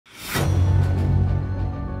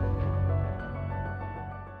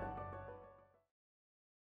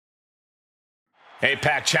A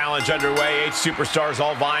pack challenge underway. 8 superstars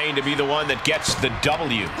all vying to be the one that gets the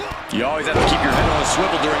W. You always have to keep your head on a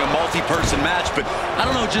swivel during a multi-person match, but I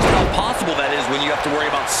don't know just how possible that is when you have to worry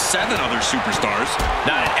about 7 other superstars.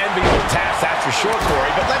 Not an enviable task, that's for sure,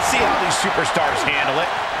 Corey, but let's see how these superstars handle it.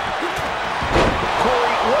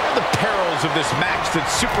 Corey, what are the perils of this match that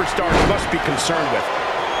superstars must be concerned with?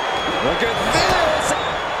 Look at this!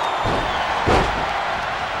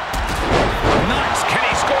 Nice! Can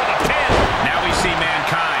he score the pin? Now we see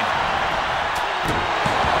Mankind.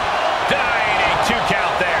 Denying a 2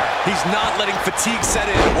 count there. He's not letting fatigue set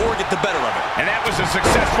in or get the better of it. And that was a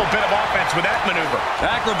successful bit of offense with that maneuver.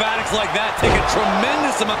 Acrobatics like that take a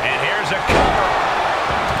tremendous amount. And here's a cover.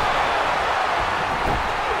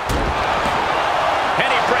 And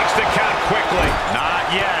he breaks the count quickly. Not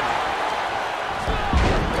yet.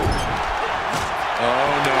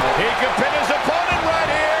 Oh, no. He could pin his opponent right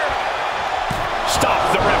here.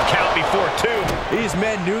 Stops the ref count before 2. These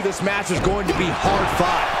men knew this match was going to be hard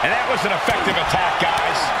fought. And that was an effective attack,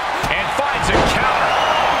 guys. And finds a counter.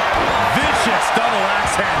 Vicious double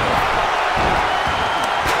axe handle.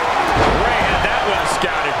 Ray had that well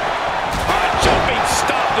scouted. A jumping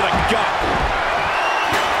stop to the gut.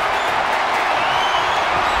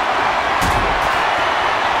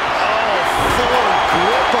 Oh, full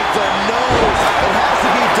grip of the nose. It has to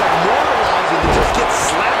be demoralizing to just get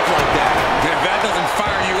slapped like that. If that doesn't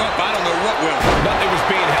fire you up, I don't know what will. Nothing was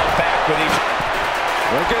being held back with each.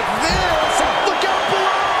 Look at this! Look out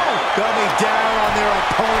below! Coming down on their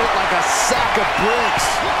opponent like a sack of bricks.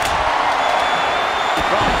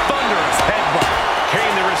 Oh, thunderous headbutt.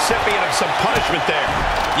 Kane the recipient of some punishment there.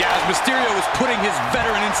 Yeah, as Mysterio was putting his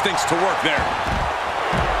veteran instincts to work there.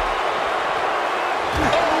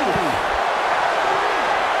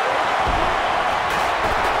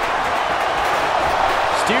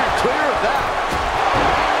 Steered clear of that.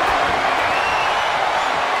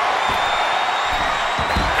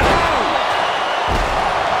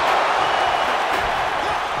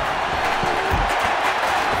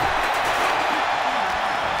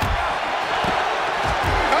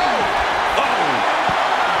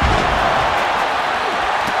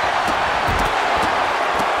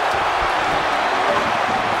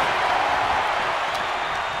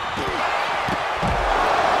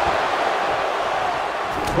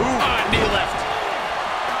 Knee left.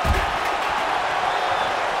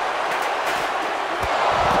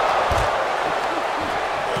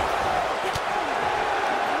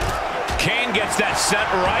 Kane gets that sent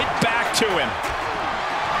right back to him.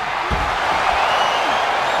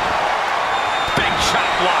 Big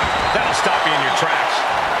chop block. That'll stop you in your tracks.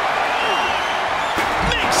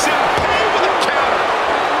 Makes him pay with a counter.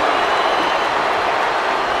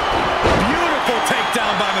 Beautiful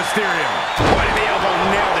takedown by Mysterio. Point of the elbow,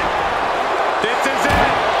 nailed it. This is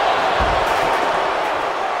it.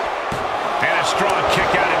 And a strong kick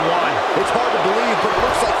out in 1. It's hard to believe, but it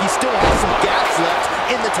looks like he still has some gas left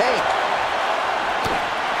in the tank.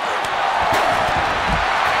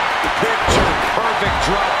 Picture perfect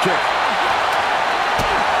drop kick.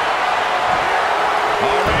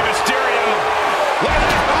 Oh, Rey Mysterio. Look at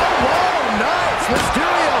that. Oh, whoa, nice.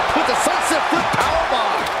 Mysterio with the sunset flip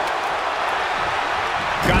powerbomb.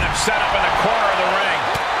 Got him set up in the corner of the ring.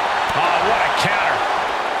 Oh, what a counter.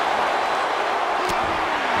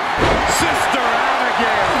 Sister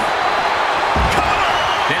Abigail. Cover.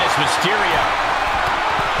 Then it's Mysterio.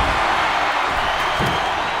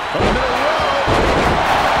 From the middle row.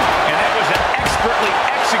 And that was an expertly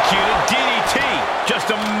executed DDT. Just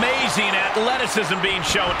amazing athleticism being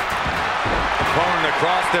shown. Opponent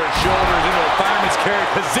across their shoulders into a fireman's carry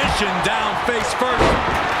position down face first.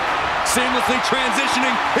 Seamlessly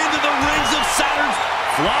transitioning into the rings of Saturn's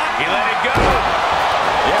flop. He let it go.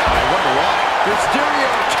 Yeah, I wonder why.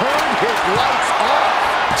 Mysterio turned his lights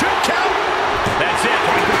off. 2 count. That's it.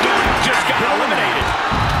 Just got eliminated.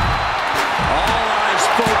 All eyes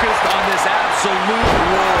focused on this absolute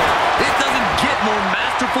war. It doesn't get more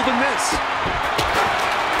masterful than this.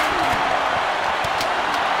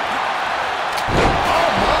 Oh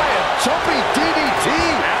my, a jumping DDT.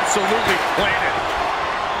 Absolutely planted.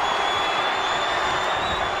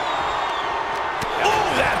 Oh,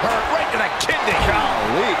 that hurt right to the kidney.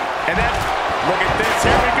 Golly. And then, look at this.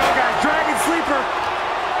 Here we go, guys. Dragon Sleeper.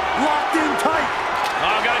 Locked in tight.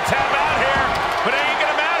 Oh, gonna tap out here, but it ain't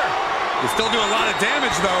gonna matter. He's still doing a lot of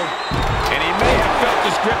damage, though. And he may have felt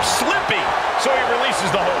his grip slipping, so he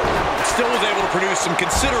releases the hold. Still was able to produce some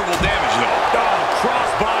considerable damage, though. Oh,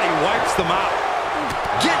 crossbody wipes them out.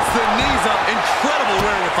 Gets the knees up. Incredible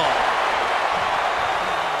wherewithal.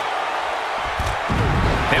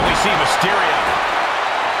 Then we see Mysterio.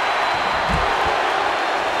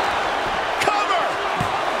 Cover!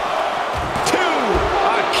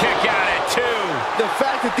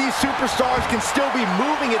 superstars can still be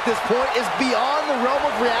moving at this point is beyond the realm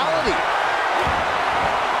of reality.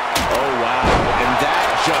 Oh, wow. And that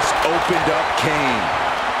just opened up Kane.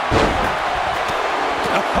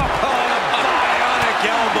 Bionic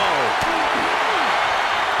elbow.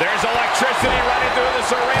 There's electricity running through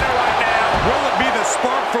this arena right now. Will it be the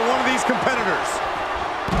spark for one of these competitors?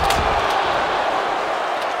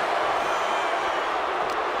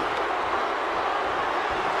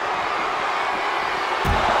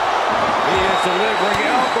 He is delivering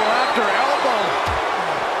elbow after elbow.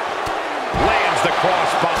 Lands the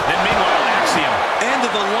crossbody. And meanwhile, Axiom. End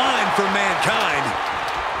of the line for Mankind.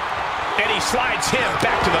 And he slides him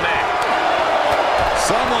back to the mat.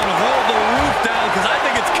 Someone hold the roof down, because I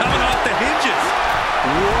think it's coming off the hinges.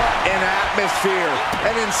 What an atmosphere.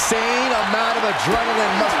 An insane amount of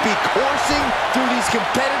adrenaline must be coursing through these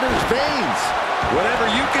competitors' veins. Whatever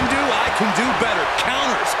you can do, I can do better.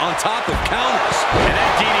 Counters on top of counters. And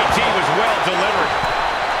that DDT was well delivered.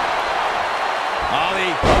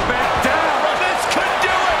 Ollie up and down. This could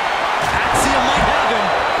do it. Axiom might have him.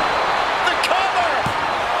 The cover.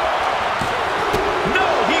 No,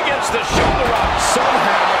 he gets the shoulder up.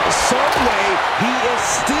 Somehow, some way, he is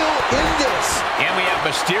still in this. And we have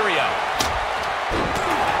Mysterio.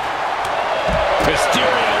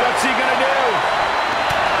 Mysterio, what's he gonna do?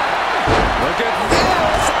 Look at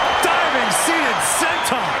this. Diving seated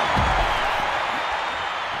senton.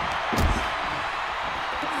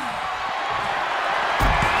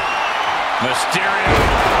 Mysterio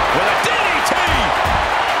with a DDT.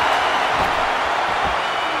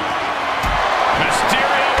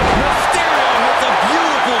 Mysterio hits a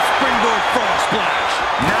beautiful springboard frog splash.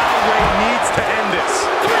 Now Ray needs to end this.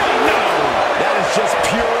 No. That is just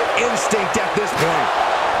pure instinct at this point.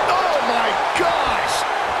 Oh my gosh.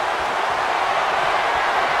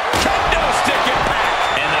 Kendo stick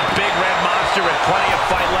impact. And the big red monster with plenty of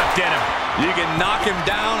fight left in him. You can knock him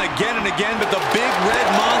down again and again, but the big red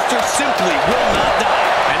monster simply will not die.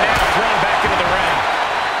 And now thrown back into the ring.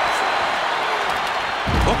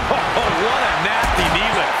 Oh, what a nasty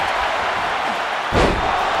knee lift.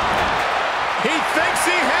 He thinks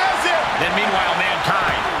he has it. Then meanwhile,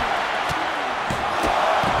 Mankind.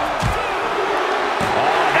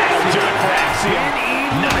 Oh, that'll do it for Axiom.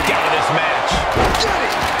 Knocked out of this match.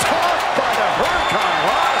 Getting tossed by the Hurricane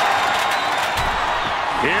Rana.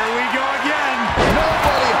 Here we go again.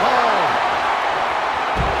 Nobody home.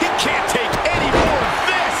 He can't take any more of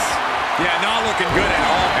this. Yeah, not looking good at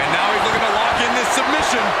all. And now he's looking to lock in this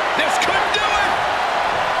submission. This could do it.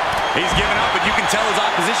 He's giving up, but you can tell his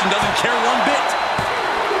opposition doesn't care one bit.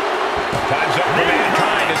 Time's up for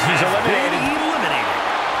Mankind as he's eliminated.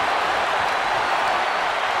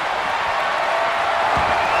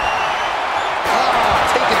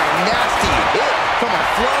 Taking a nasty hit from a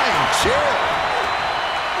flying chair.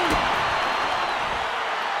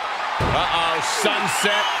 Uh-oh,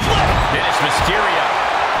 sunset. Then it's Mysterio.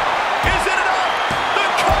 Is it enough? The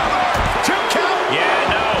cover! 2 count.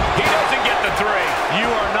 Yeah, no, he doesn't get the 3. You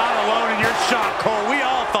are not alone in your shock, Cole. We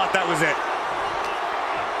all thought that was it.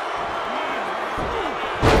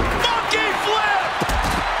 Monkey flip!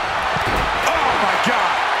 Oh, my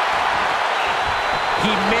God.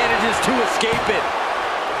 He manages to escape it.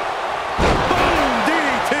 Boom,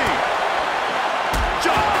 DDT.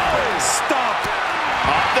 Jaws, stop.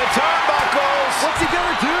 Up the turnbuckles. What's he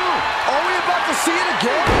gonna do? Are we about to see it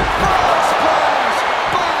again? Frog splash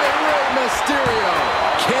by Rey Mysterio.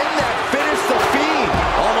 Can that finish the Fiend?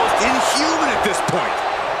 Almost inhuman at this point.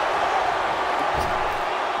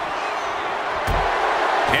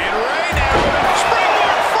 And Rey now with a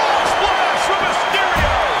springboard frog splash from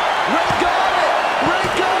Mysterio. Rey got it. Rey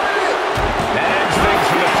got it. That ends things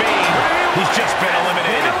for the Fiend. He's just been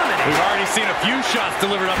eliminated. We've already seen a few shots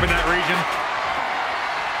delivered up in that region.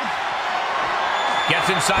 Gets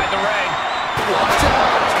inside the ring. Watch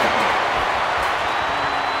out.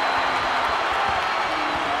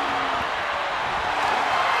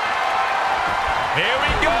 Here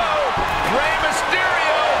we go. Rey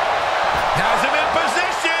Mysterio has him in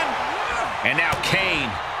position. And now Kane.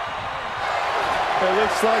 It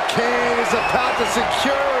looks like Kane is about to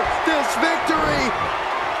secure this victory.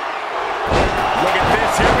 Look at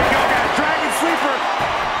this. Here we go, guys. Dragon Sleeper.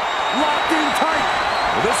 Locked in tight.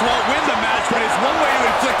 Well, this won't win the match, but it's one way to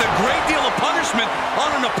inflict a great deal of punishment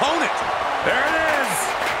on an opponent. There it is.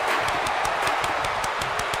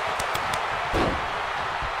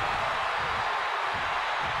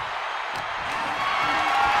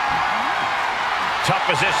 Tough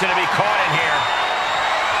position to be caught in here.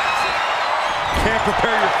 Can't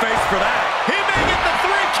prepare your face for that. He may get the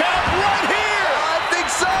 3 count right here. I think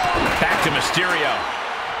so. Back to Mysterio.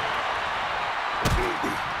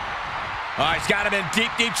 Oh, he's got him in deep,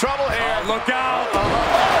 deep trouble here. Look out. Oh,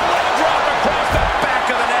 what a drop across the back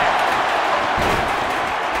of the neck.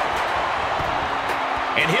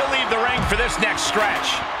 And he'll leave the ring for this next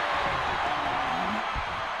stretch.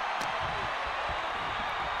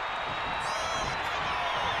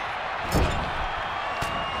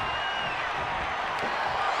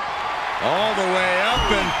 All the way up,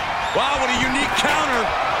 and wow, what a unique counter.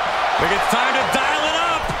 I think it's time to dial it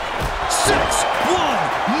up.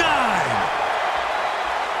 6-1-9.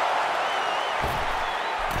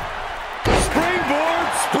 Springboard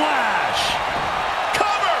splash.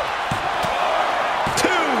 Cover. 2.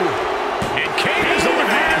 And Kane is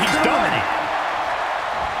eliminated. He's done.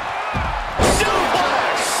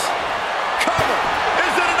 Suplex. Cover.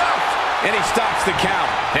 Is it enough? And he stops the count.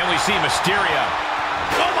 Then we see Mysterio.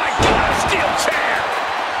 Oh my God, a steel chair!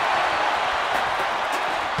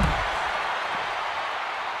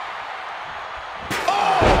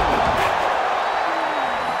 Oh!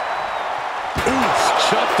 Oof,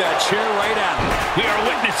 chucked that chair right at him. We are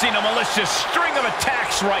witnessing a malicious string of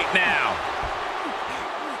attacks right now.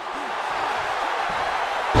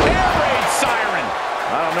 Air raid siren!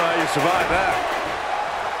 I don't know how you survive that.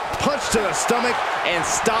 Punch to the stomach and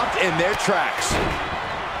stopped in their tracks.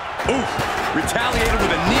 Oof, retaliated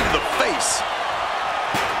with a knee to the face.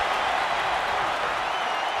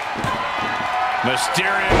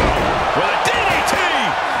 Mysterio with a DDT!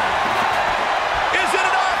 Is it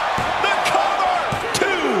enough? The cover!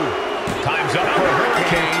 2! Time's up for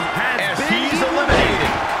Hurricane as he's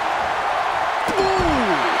eliminated.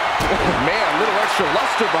 Ooh! Man, a little extra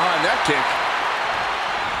luster behind that kick.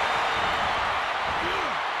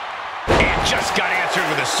 And just got answered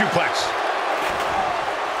with a suplex.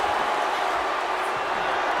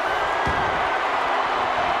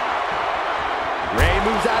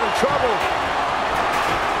 Moves out of trouble.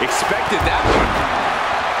 Expected that one.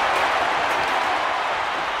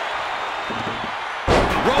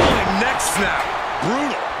 Rolling neck snap.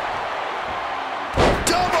 Brutal.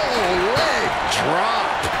 Double leg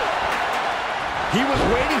drop. He was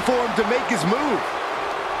waiting for him to make his move.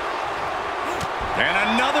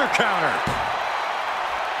 And another counter.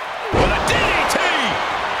 With a DDT!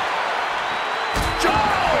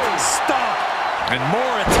 Oh, stop. And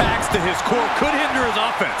more attacks to his core could hinder his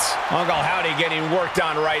offense. Uncle Howdy getting worked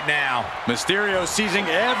on right now. Mysterio seizing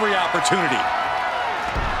every opportunity.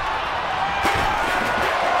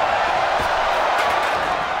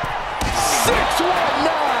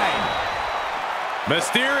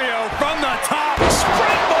 Mysterio from the top.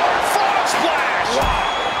 Springboard frog splash. Wow.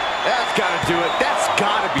 That's got to do it. That's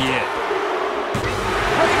got to be it.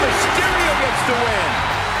 Rey Mysterio gets the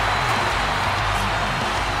win.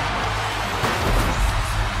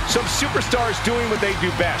 Some superstars doing what they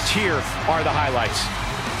do best. Here are the highlights.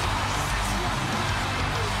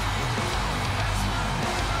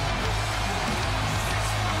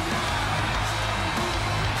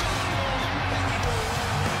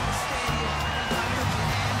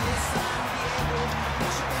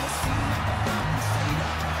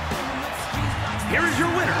 Here is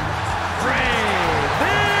your winner, Rey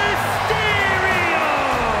Mysterio!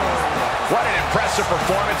 What an impressive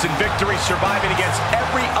performance and victory, surviving against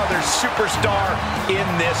every other superstar in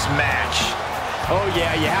this match. Oh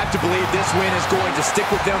yeah, you have to believe this win is going to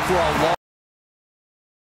stick with them for a long